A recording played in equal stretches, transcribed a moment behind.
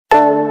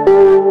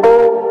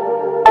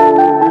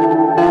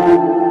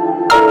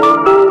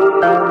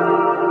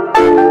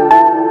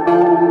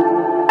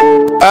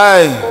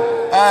Hey,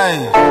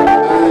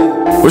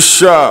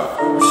 what's up?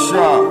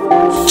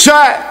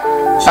 Chat.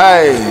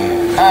 Hey,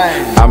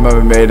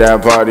 I'ma make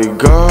that party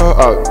go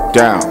up,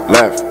 down,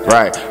 left,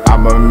 right.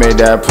 I'ma make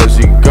that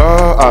pussy go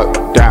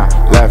up, down,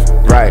 left,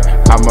 right.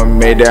 I'ma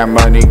make that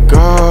money go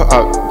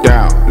up,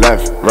 down,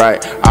 left,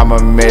 right. I'ma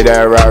make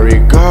that Rari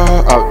go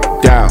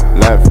up, down,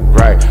 left,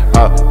 right.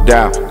 Up,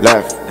 down,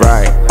 left,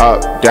 right.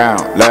 Up,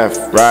 down,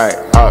 left, right.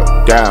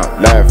 Up,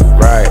 down, left,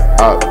 right.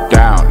 Up,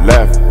 down,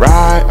 left,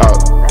 right.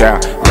 Up,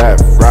 down,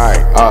 left,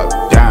 right.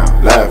 Up,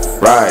 down,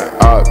 left, right.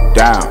 Up,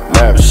 down,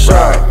 left,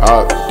 right.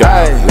 Up,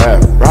 down,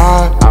 left,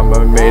 right.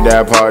 I'ma make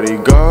that party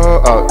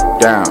go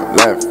up, down,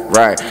 left,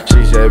 right.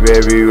 She said,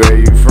 baby, where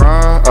you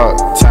from?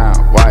 Uptown,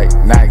 white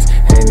nights.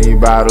 Any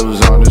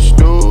bottles on the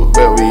stool,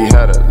 bet we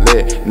had a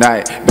lit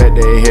night. Bet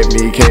they hit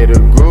Mjqs the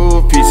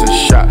groove, pizza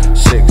shot,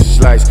 6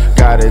 slice.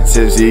 Got it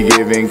tipsy,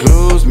 giving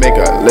clues, make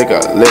her lick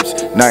her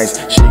lips nice.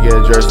 She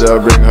get dressed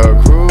up, bring her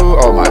crew,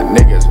 all my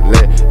niggas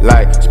lit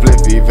like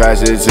spliffy,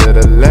 pass it to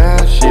the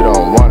left. She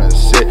don't wanna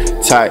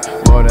sit tight,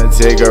 wanna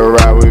take a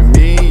ride with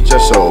me,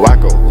 just so I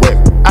can whip.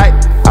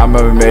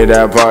 I'ma make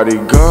that party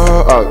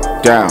go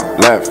up, down,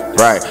 left,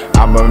 right.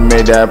 I'ma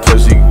make that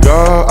pussy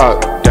go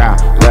up, down,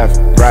 left,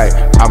 right.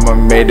 I'ma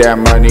make that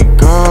money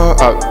go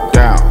up,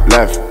 down,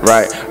 left,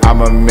 right.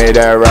 I'ma make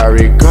that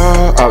Rari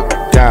go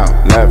up,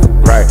 down, left,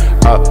 right.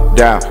 Up,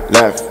 down,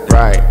 left,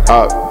 right.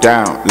 Up,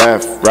 down,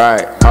 left,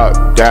 right.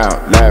 Up,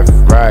 down, left,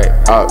 right.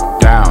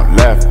 Up, down,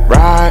 left,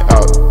 right.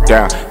 Up,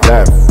 down,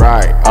 left,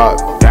 right.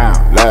 Up,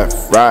 down,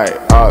 left, right.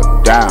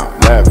 Up,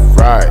 down, left,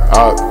 right.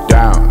 Up,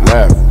 down,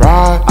 left,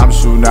 right. I'm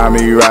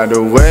tsunami, ride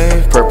the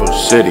wave. Purple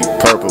city,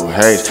 purple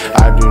haze.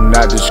 I do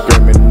not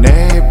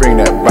discriminate. Bring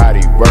that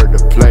body, word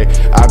to play.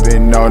 I've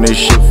been on this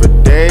shit for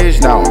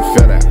days. Now I'm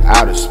feeling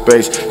out of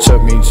space.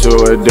 Took me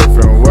to a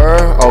different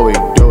world. All we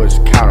do is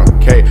count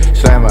on K.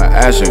 Slam her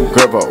ass and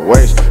grip her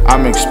waist.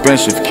 I'm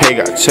expensive, K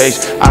got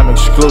taste. I'm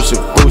exclusive,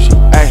 bougie,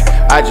 ayy.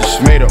 I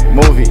just made a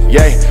movie,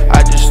 yay.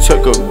 I just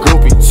took a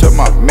groupie to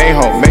my main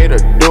home, made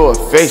her do a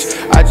face.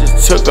 I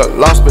just took a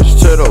lost bitch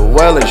to the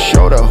well and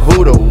showed her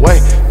who the way.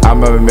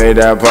 I'ma make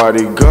that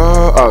party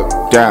go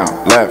up, down,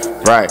 left,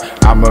 right.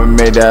 I'ma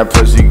make that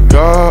pussy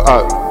go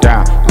up,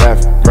 down,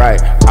 left,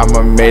 right.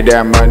 I'ma make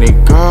that money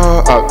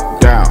go up,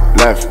 down,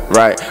 left,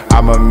 right.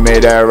 I'ma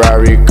make that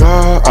Rari go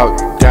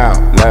up,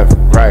 down, left,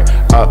 right.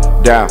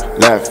 Up, down,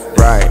 left,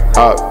 right.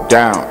 Up,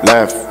 down,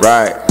 left,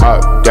 right.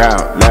 Up,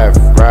 down, left,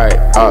 right.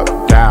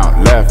 Up,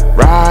 down, left,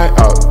 right.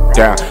 Up,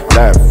 down,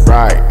 left,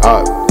 right.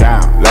 Up,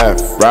 down,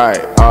 left,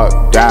 right.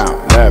 Up,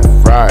 down, left,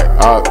 right.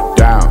 Up,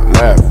 down,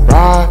 left.